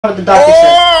What the doctor said.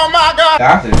 Oh my God!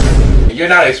 Doctor, you're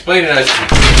not explaining us.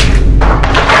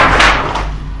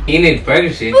 Teenage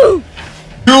pregnancy. You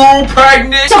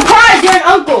pregnant? Surprise! You're an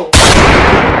uncle.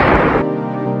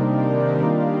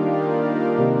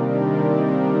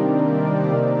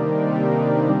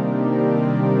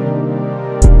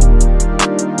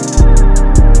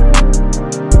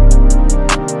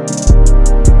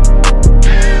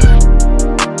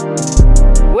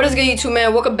 YouTube,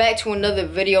 man, welcome back to another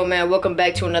video, man. Welcome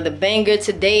back to another banger.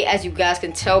 Today, as you guys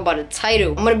can tell by the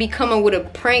title, I'm gonna be coming with a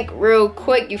prank real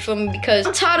quick, you feel me? Because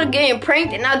I'm tired of getting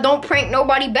pranked and I don't prank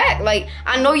nobody back. Like,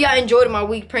 I know y'all enjoyed my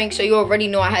week prank, so you already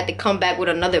know I had to come back with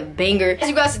another banger. As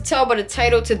you guys can tell by the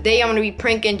title, today I'm gonna be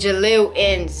pranking Jalil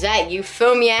and Zach, you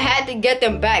feel me? I had to get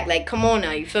them back. Like, come on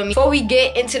now, you feel me? Before we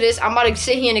get into this, I'm about to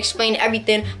sit here and explain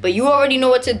everything, but you already know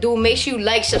what to do. Make sure you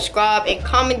like, subscribe, and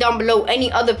comment down below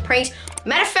any other pranks.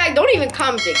 Matter of fact, don't even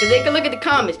comment it, because they can look at the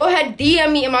comments. Go ahead,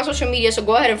 DM me in my social media, so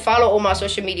go ahead and follow all my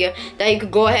social media. That you could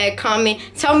go ahead, comment,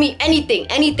 tell me anything,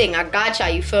 I got y'all,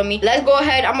 you feel me? Let's go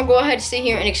ahead, I'm gonna go ahead and sit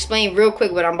here and explain real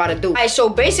quick what I'm about to do. Alright, so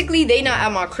basically, they not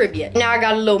at my crib yet. Now I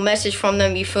got a little message from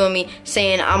them, you feel me?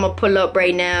 Saying I'm gonna pull up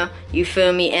right now, you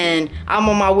feel me? And I'm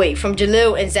on my way, from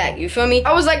Jalil and Zach, you feel me?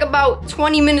 I was like about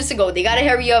 20 minutes ago. They gotta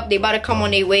hurry up, they about to come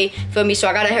on their way, feel me? So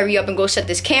I gotta hurry up and go set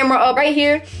this camera up right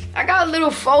here. I got a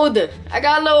little folder.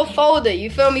 You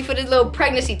feel me, for this little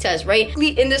pregnancy test, right?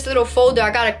 In this little folder,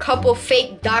 I got a couple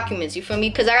fake documents, you feel me?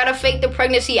 Because I gotta fake the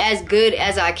pregnancy as good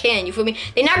as I can, you feel me?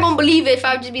 They're not gonna believe it if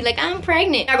I just be like, I'm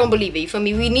pregnant. They're not gonna believe it, you feel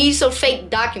me? We need some fake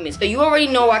documents. So you already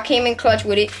know I came in clutch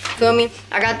with it, you feel me?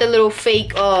 I got the little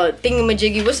fake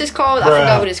thingamajiggy. What's this called? I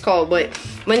forgot what it's called, but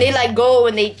when they like go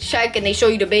and they check and they show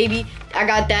you the baby, I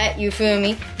got that, you feel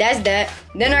me? That's that.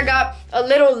 Then I got a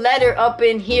little letter up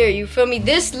in here, you feel me?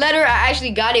 This letter, I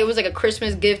actually got it. It was like a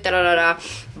Christmas gift,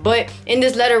 But in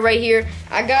this letter right here,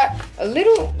 I got a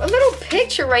little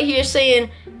picture right here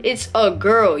saying it's a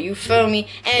girl, you feel me?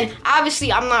 And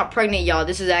obviously, I'm not pregnant, y'all.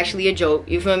 This is actually a joke,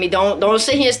 you feel me? Don't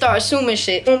sit here and start assuming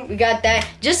shit. We got that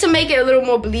just to make it a little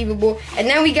more believable. And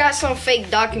then we got some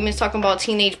fake documents talking about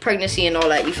teenage pregnancy and all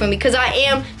that, you feel me? Because I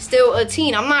am still a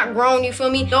teen. I'm not grown, you feel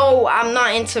me? No, I'm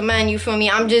not into men, you feel me?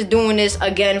 I'm just doing this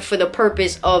again for the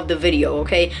purpose of the video,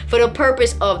 okay? For the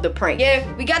purpose of the prank.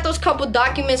 Yeah, we got those couple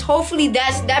documents. Hopefully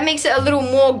that makes it a little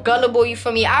more gullible, you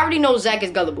feel me? I already know Zach is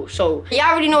gullible, so y'all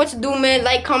already know what to do, man.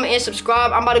 Like, comment, and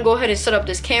subscribe. I'm about to go ahead and set up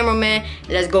this camera, man.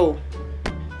 Let's go.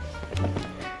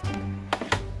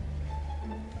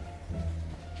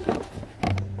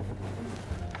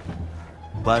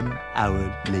 One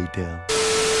hour later.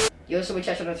 Yo, so what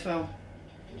y'all trying to film?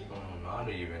 I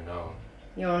don't even know.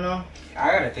 You don't know?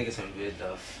 I gotta think of some good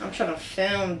stuff. I'm trying to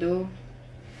film, dude.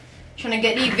 Trying to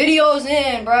get these videos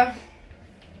in, bruh.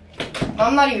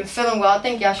 I'm not even feeling well. I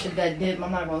think y'all should that dip.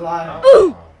 I'm not gonna lie.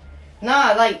 Ooh.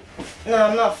 Nah,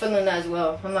 I'm not feeling as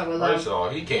well. I'm not gonna lie. First of all,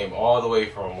 he came all the way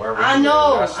from wherever. I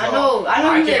know.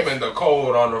 I came in the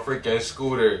cold on the freaking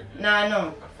scooter. Nah, I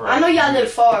know. I know y'all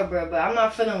live far, bro, but I'm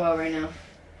not feeling well right now.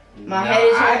 My head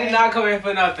is hurting. I did not come in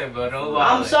for nothing, but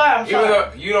I'm sorry. Even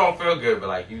though you don't feel good, but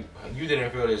like you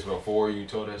didn't feel this before you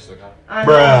told us to come. I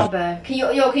know, bad. Can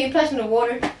you pass me the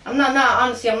water?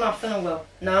 Honestly, I'm not feeling well.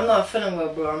 Nah, I'm not feeling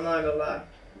well, bro. I'm not gonna lie.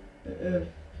 You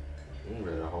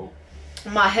better hope.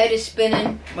 My head is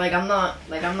spinning. I'm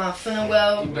not feeling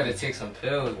well. You better take some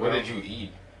pills, bro. What did you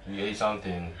eat? You ate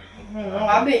something? I don't know.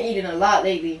 I've been eating a lot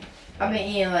lately. I've been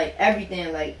eating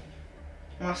everything.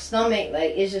 My stomach,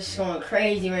 it's just going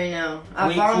crazy right now.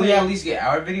 Can we at least get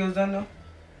our videos done though?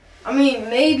 I mean,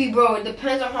 maybe, bro. It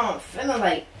depends on how I'm feeling.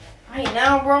 Right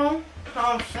now, bro,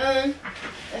 how I'm feeling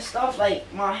and stuff.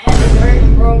 My head is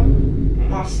hurting, bro.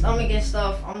 My stomach and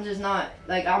stuff. I'm just not,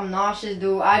 I'm nauseous,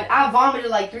 dude. I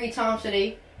vomited 3 times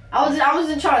today. I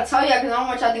wasn't trying to tell y'all because I don't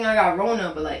want y'all to think I got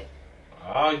Rona,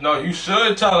 but no, you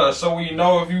should tell us so we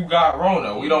know if you got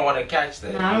Rona. We don't want to catch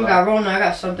that. Nah, I don't got Rona. I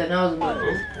got something else, but.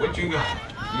 What you got?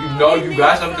 You know you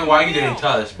got something. Why you didn't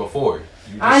tell us before?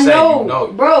 You just I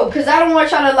know, bro, because I don't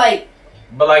want y'all to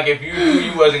But if you knew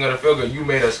you wasn't gonna feel good, you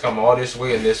made us come all this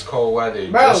way in this cold weather,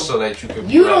 bro, just so that you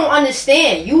could. You don't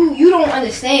understand. You don't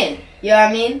understand. You know what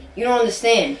I mean? You don't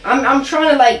understand. I'm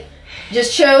trying to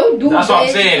just chill, do. That's what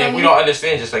I'm saying. If we don't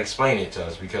understand, just explain it to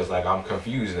us because I'm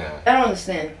confused now. I don't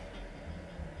understand.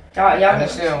 Y'all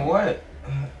understand what?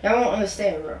 Y'all won't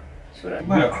understand, bro. You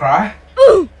better cry.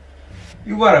 Ooh.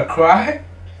 You better cry.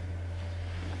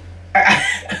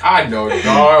 I know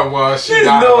darn well she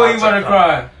not know he wanna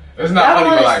cry. It's not funny,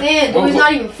 but like, dude. It's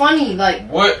not even funny. Like,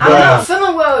 what? I'm not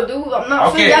feeling well, dude. I'm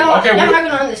not feeling. Y'all not gonna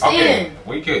understand.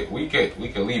 Okay, we could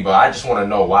leave, but I just want to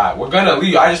know why we're gonna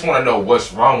leave. I just want to know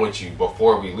what's wrong with you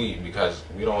before we leave, because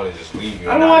we don't want to just leave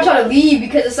you. I don't want y'all to leave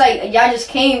because it's like y'all just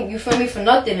came. You feel me, for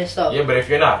nothing and stuff. Yeah, but if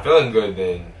you're not feeling good,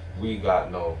 then we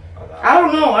got no. I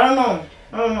don't know.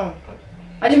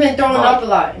 I just been throwing up a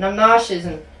lot, and I'm nauseous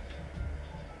and.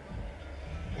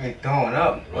 Hey, throwing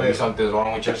up. Maybe something's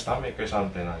wrong with your stomach or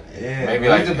something. Like, yeah. Maybe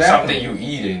like something you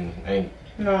eat and.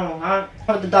 No,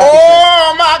 what the doctor said.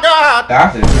 Oh my God!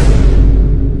 Doctor.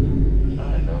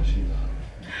 I know she's.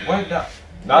 What?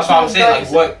 That's what I'm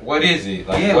saying. Like, what is it?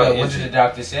 Like, yeah, what did the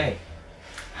doctor say?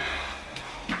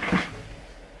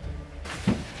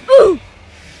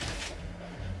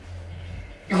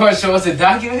 You want to show us the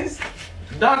documents?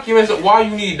 Documents? Why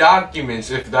you need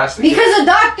documents if that's the Because the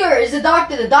doctor is the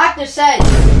doctor. The doctor said.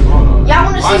 Y'all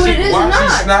want to see what it is or not? Why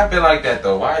is she snapping like that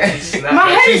though? Why is she snapping? My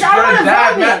head is out of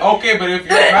the Okay, but if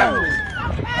you're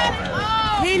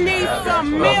he needs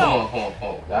some milk. Hold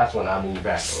on. That's when I move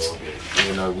back a little bit.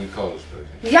 Even though we close.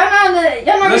 Y'all not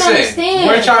gonna understand.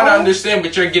 We're trying to understand,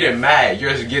 but you're getting mad.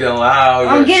 You're just getting loud.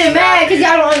 I'm getting mad because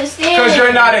y'all don't understand. Because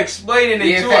you're not explaining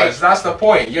it to us. That's the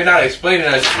point. You're not explaining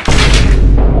us.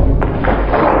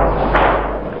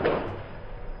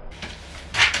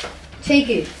 Take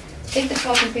it. Take the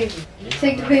fucking paper.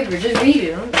 Take the paper. Just read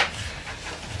it. Huh?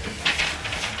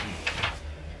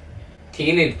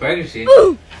 Teenage pregnancy.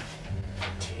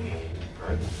 Teenage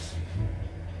pregnancy.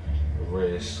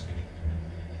 Risk.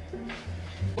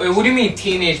 Wait, what do you mean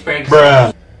teenage pregnancy?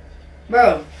 Bruh.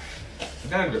 Bro.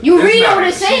 You read what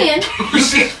it's saying.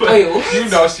 You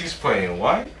know she's playing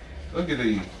what? Look at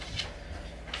these.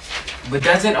 But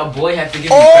doesn't a boy have to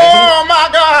get Oh my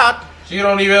God! She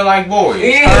don't even like boys.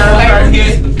 Yeah,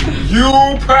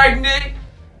 You pregnant?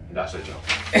 That's a joke.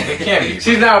 It can't be.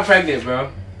 She's not pregnant,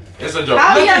 bro. It's a joke.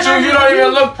 How Look at you. You don't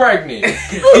even look pregnant.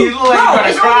 You look like Bro, you're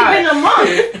it's gonna only cry. been a month.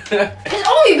 It's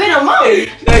only been a month.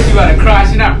 No, she about to cry.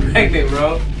 She's not pregnant,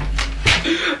 bro.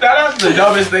 That's the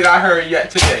dumbest thing I heard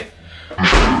yet today.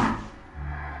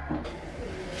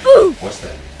 What's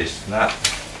that? It's not.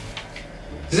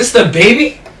 Is this the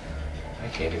baby? I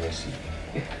can't even see.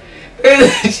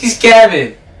 She's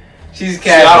Kevin. She's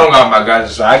Kevin. See, I don't got my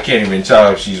glasses, so I can't even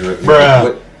tell if she's.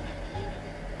 Bruh.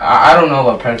 I don't know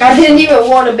about pregnancy. I didn't even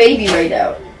want a baby right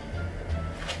now.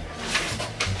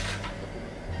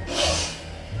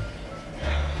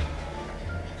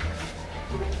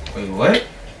 Wait, what?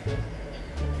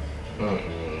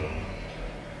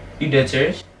 You dead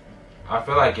serious? I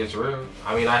feel like it's real.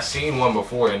 I mean, I seen one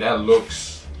before, and that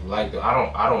looks like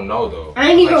I don't know though. I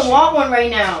ain't even like want one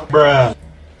right now. Bruh.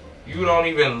 You don't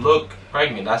even look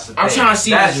pregnant. That's the thing. I'm trying to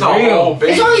see that's if it's real.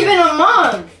 It's only been a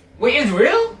month. Wait, it's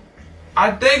real?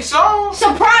 I think so.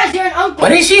 Surprise, you're an uncle. What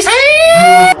did she say?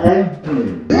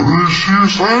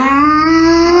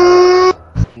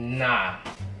 Nah.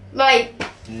 Like,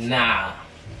 Nah.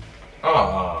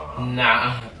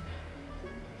 Nah.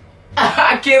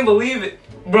 I can't believe it.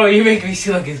 Bro, you make me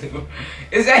feel like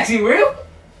it's actually real?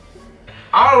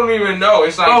 I don't even know.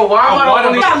 It's like, Bro,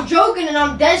 I'm joking and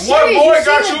I'm dead serious. What boy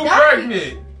got you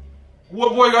pregnant?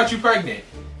 What boy got you pregnant?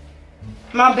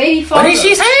 My baby father. What did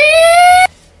she say?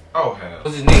 Oh hell.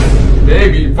 What's his name?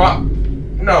 Baby father.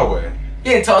 No way.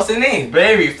 You didn't tell us the name.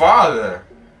 Baby father.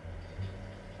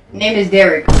 Name is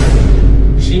Derek.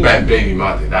 She meant baby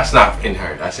mother. That's not in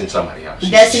her. That's in somebody else.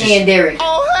 Destiny and Derek.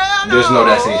 There's no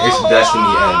Destiny. It's Destiny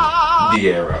and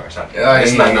De'Ara or something.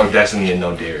 It's not no Destiny and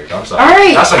no Derek. I'm sorry. All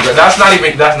right. That's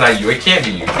not you. It can't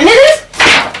be you. And it is.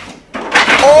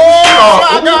 Oh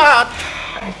my God!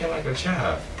 I feel like a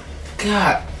child.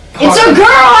 God. It's a girl.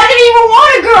 I didn't even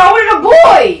want a girl. I wanted a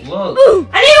boy. Look.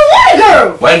 I didn't even want a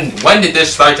girl. When did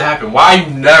this start to happen? Why you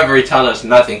never tell us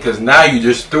nothing? Because now you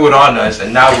just threw it on us,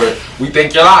 and now we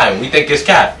think you're lying. We think it's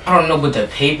cat. I don't know, but the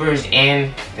papers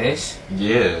and this.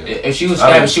 Yeah. If she was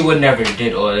Kevin, she would never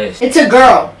did all this. It's a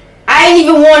girl. I didn't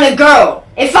even want a girl.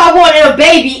 If I wanted a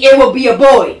baby, it would be a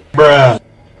boy. Bruh.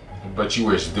 But you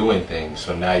were doing things,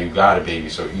 so now you got a baby.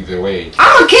 So either way,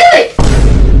 I'ma kill it.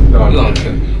 don't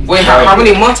kill it. Wait, how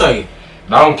many months are you?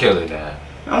 Don't kill it now.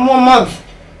 I'm 1 month.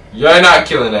 You're not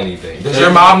killing anything. Does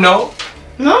your mom know?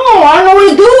 No, I don't know what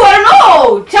to do. I don't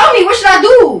know. Tell me, what should I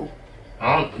do?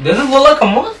 Does it look like a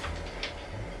month?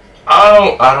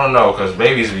 I don't know, cause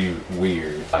babies be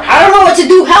weird. I don't know what to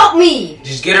do. Help me.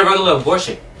 Just get a regular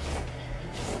abortion.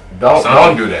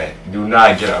 Don't do that. Do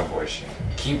not get an abortion.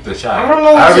 Keep the child. I don't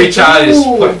know what Every to child do. is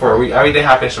put for a reason. Everything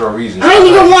happens for a reason. I didn't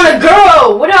even want a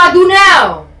girl. What do I do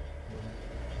now?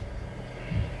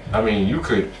 I mean, you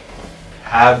could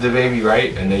have the baby,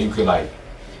 right? And then you could like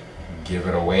give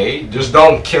it away. Just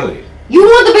don't kill it. You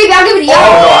want the baby? I'll give it to y'all.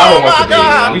 Oh, no, I don't want the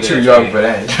God. baby. We too young for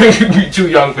that. We too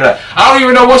young for that. I don't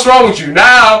even know what's wrong with you.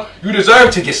 Now, you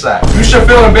deserve to get slapped. You should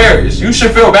feel embarrassed. You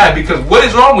should feel bad because what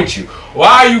is wrong with you?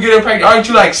 Why are you getting pregnant? Aren't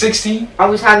you like 16? I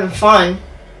was having fun.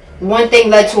 One thing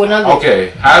led to another.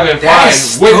 Okay, having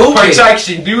That's fun with stupid.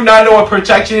 protection. Do you not know what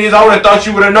protection is? I would have thought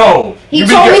you would have known. He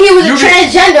told me he was a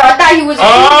transgender. I thought he was a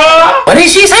What did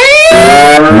she say?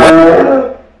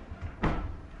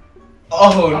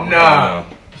 Oh no.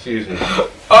 Excuse me.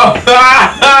 Oh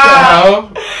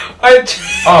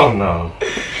Oh no.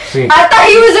 See, I thought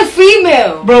he was a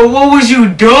female. bro, what was you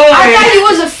doing? I thought he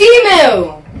was a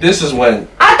female. this is when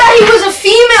I thought he was a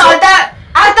female.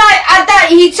 I thought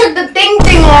he took the thing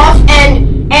off and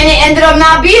it ended up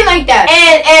not being like that.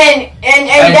 And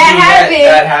that happened.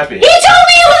 That happened. He told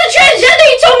me he was a transgender.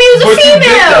 He told me he was a But you did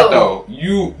that female.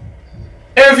 though.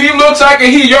 If he looks like a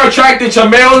he, you're attracted to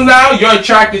males now. You're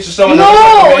attracted to someone. No,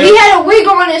 else. he had a wig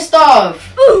on and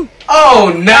stuff.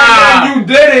 Oh nah. And you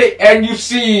did it, and you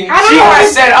seen. I don't She know.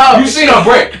 was set up. You seen a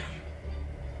brick.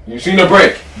 You seen a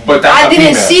brick, but that's I a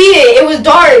didn't female. see it. It was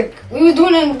dark. We was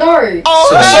doing it in the dark.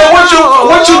 So what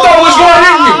you thought was going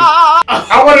in you?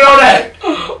 I want to know that.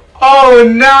 Oh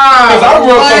nah. Cause I'm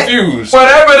real What? confused.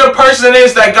 Whatever the person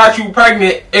is that got you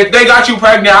pregnant, if they got you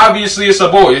pregnant, obviously it's a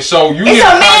boy. So you It's need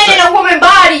a to man contact- in a woman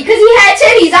body because he had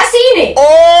titties. I seen it.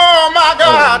 Oh my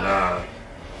God. Nah.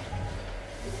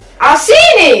 I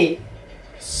seen it.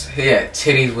 Yeah,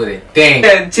 titties with a thing.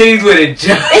 Yeah, titties with a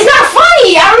jump. It's not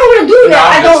funny. I don't know what to do now.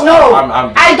 I don't know.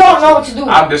 I don't know what to do.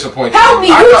 I'm disappointed. Help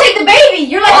me. I You thought- take the baby.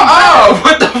 You're like a Oh,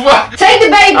 what the fuck? Take the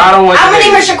baby. I don't want I'm the gonna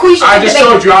name her baby. Shaquisha. I Take just the baby.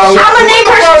 told you I don't want- I'm gonna name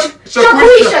her Shaquisha.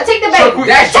 Shaquisha. Take the baby.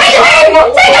 Shaquisha. Take the baby.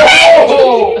 Take the baby.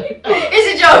 Oh. It's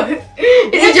a joke.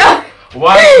 It's a joke.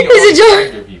 Why? It's a joke.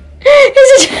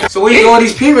 It's a joke. So where you get all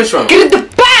these payments from? Get the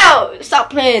bow. Stop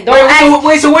playing. Don't ask.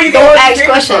 Wait, so where you get Don't all these ask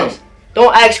payments questions. from?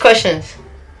 Don't ask questions.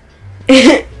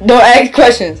 Don't ask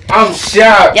questions. I'm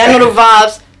shocked. Y'all know the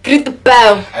vibes. Get the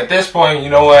bow. At this point, you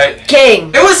know what? King.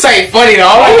 It was like funny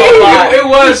though. It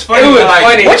was funny. It was but like,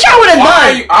 funny. What y'all would have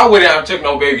why done? you- I wouldn't have took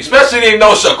no baby, especially didn't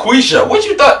know Shaquisha. What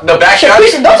you thought? The backyard?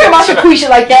 Shaquisha. Don't talk about Shaquisha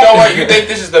like You know what? that. You think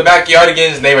this is the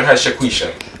backyardigans naming her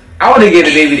Shaquisha? I would have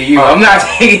given the baby to you. I'm not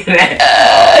taking that.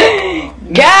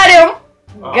 Got him.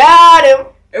 Got him.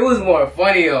 It was more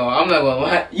funny though. I'm not gonna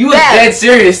lie. You was That- dead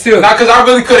serious too. Not because I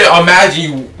really couldn't imagine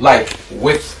you like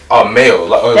with a male,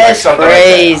 like, or That's like something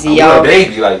crazy, like that. y'all. With a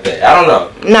baby like that. I don't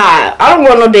know. Nah, I don't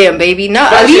want no damn baby.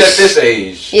 Not at Especially least. at this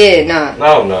age. Yeah, nah.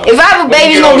 No. If I have a When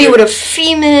baby, you it's gonna get be older- with a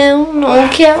female. No one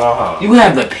care. You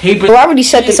have the paper. Well, I already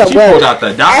set this up She pulled well. out the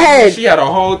had- document. She had a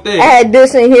whole thing. I had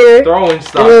this in here. Throwing The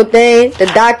stuff. little thing, the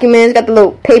documents, got the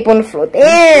little paper on the floor.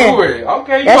 Damn. Do it.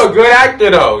 Okay, you That's- a good actor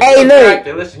though. Hey, You a good look.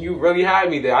 actor. Listen, you really had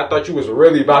me there. I thought you was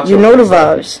really about to. You know the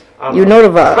vibes. You know the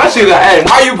vibes. Especially the end.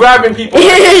 Why you grabbing people?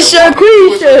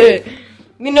 Shaquisha.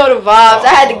 We know the vibes. I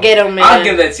had to get them, man. I'll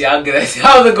give that to you. I'll give that to you.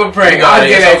 That was a good prank. You got I'll it,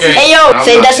 give it's that to okay. you. Hey, yo,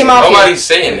 say Dusty Mafia. Nobody's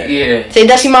saying that. Yeah. Say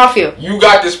Dusty Mafia. You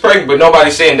got this prank, but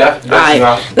nobody's saying that.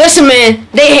 Alright. Listen, man.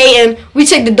 They hating. We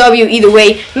take the W either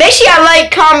way. Make sure y'all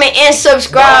like, comment, and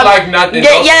subscribe. Don't like nothing. Yeah,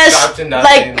 Don't yes, subscribe to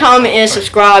nothing. like, comment, and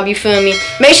subscribe. You feel me?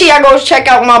 Make sure y'all go check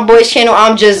out my boy's channel.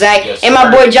 I'm just Zach, Yes, and my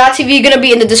sir. boy Jah TV gonna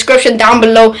be in the description down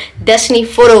below. Destiny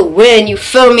for the win. You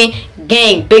feel me?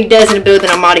 Gang, Big Des in the building.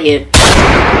 I'm out of here.